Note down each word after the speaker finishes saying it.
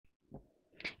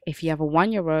If you have a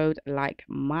 1-year-old like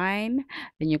mine,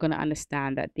 then you're going to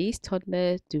understand that these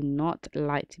toddlers do not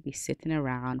like to be sitting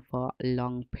around for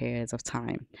long periods of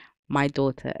time. My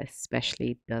daughter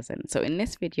especially doesn't. So in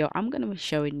this video, I'm going to be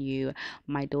showing you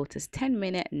my daughter's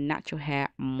 10-minute natural hair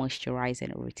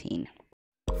moisturizing routine.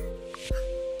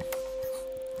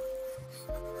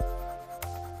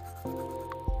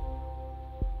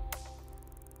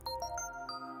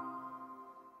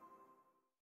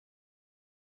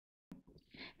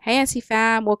 Hey NC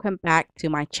fam, welcome back to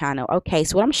my channel. Okay,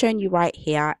 so what I'm showing you right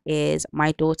here is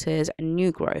my daughter's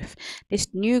new growth. This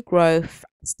new growth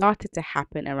started to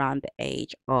happen around the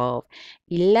age of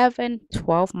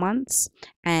 11-12 months,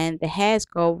 and the hairs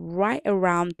go right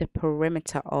around the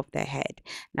perimeter of their head.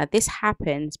 Now this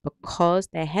happens because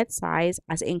their head size,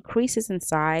 as it increases in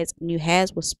size, new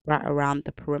hairs will sprout around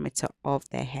the perimeter of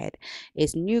their head.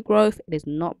 It's new growth, it is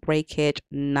not breakage,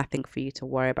 nothing for you to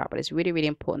worry about, but it's really, really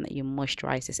important that you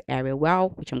moisturize this area well,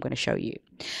 which I'm going to show you.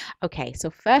 Okay, so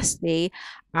firstly,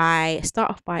 I start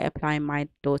off by applying my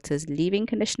daughter's leave-in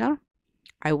conditioner.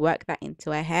 I work that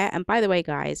into her hair, and by the way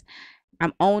guys,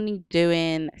 I'm only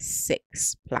doing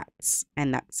 6 plaits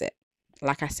and that's it.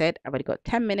 Like I said, I've already got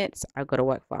 10 minutes. I've got to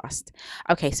work fast.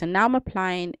 Okay, so now I'm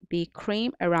applying the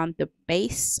cream around the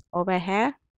base of her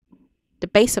hair. The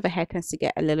base of her hair tends to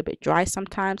get a little bit dry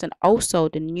sometimes, and also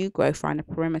the new growth around the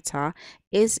perimeter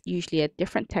is usually a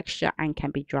different texture and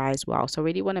can be dry as well. So I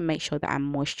really want to make sure that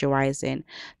I'm moisturizing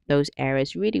those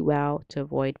areas really well to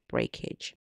avoid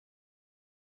breakage.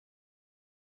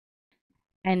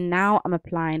 And now I'm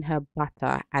applying her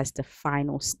butter as the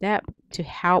final step to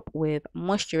help with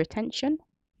moisture retention.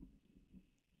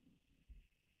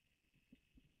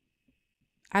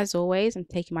 As always, I'm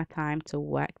taking my time to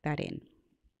work that in.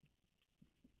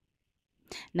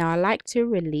 Now I like to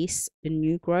release the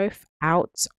new growth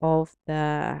out of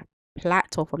the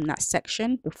plait or from that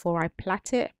section before I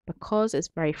plait it, because it's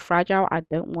very fragile. I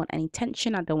don't want any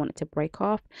tension, I don't want it to break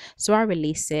off, so I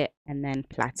release it and then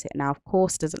plait it. Now of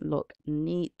course it doesn't look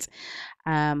neat,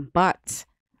 but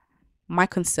my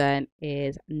concern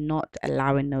is not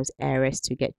allowing those areas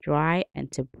to get dry and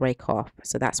to break off,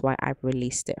 so that's why I've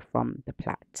released it from the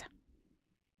plait.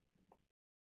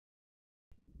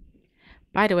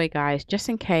 By the way, guys, just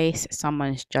in case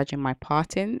someone's judging my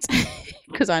partings,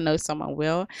 because I know someone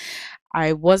will,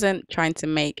 I wasn't trying to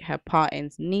make her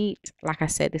partings neat. Like I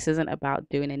said, this isn't about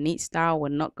doing a neat style. We're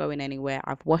not going anywhere.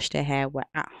 I've washed her hair. We're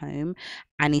at home.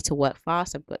 I need to work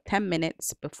fast. I've got 10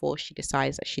 minutes before she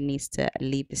decides that she needs to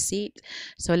leave the seat.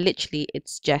 So literally,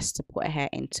 it's just to put her hair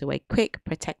into a quick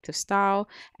protective style,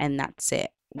 and that's it.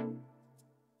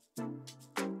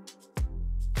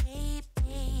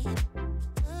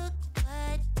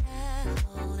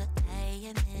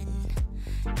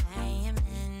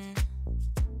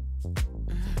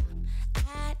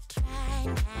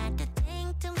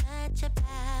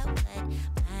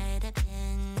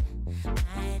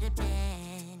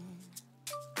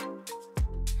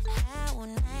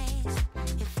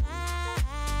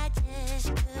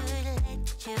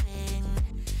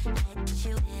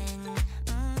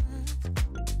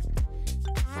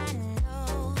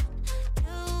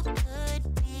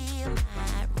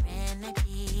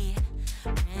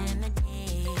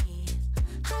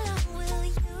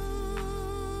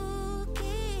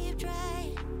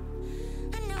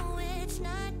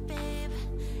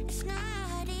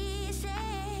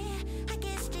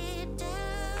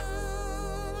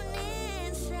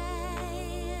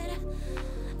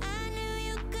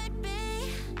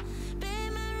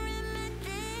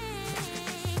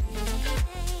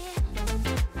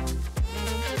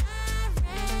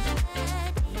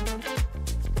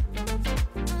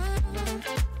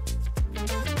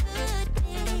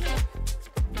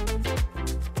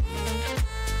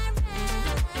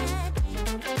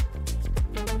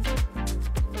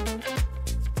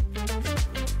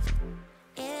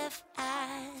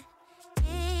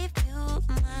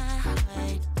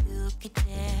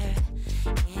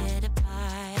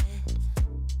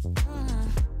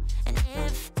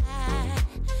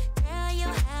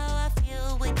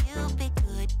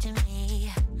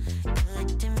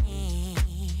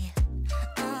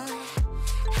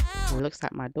 Looks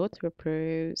like my daughter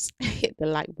approves. Hit the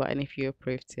like button if you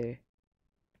approve too.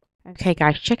 Okay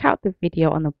guys, check out the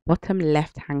video on the bottom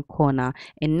left hand corner.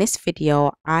 In this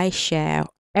video, I share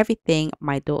everything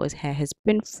my daughter's hair has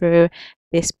been through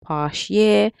this past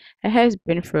year. Her hair has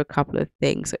been through a couple of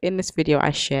things. So in this video, I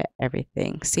share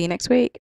everything. See you next week.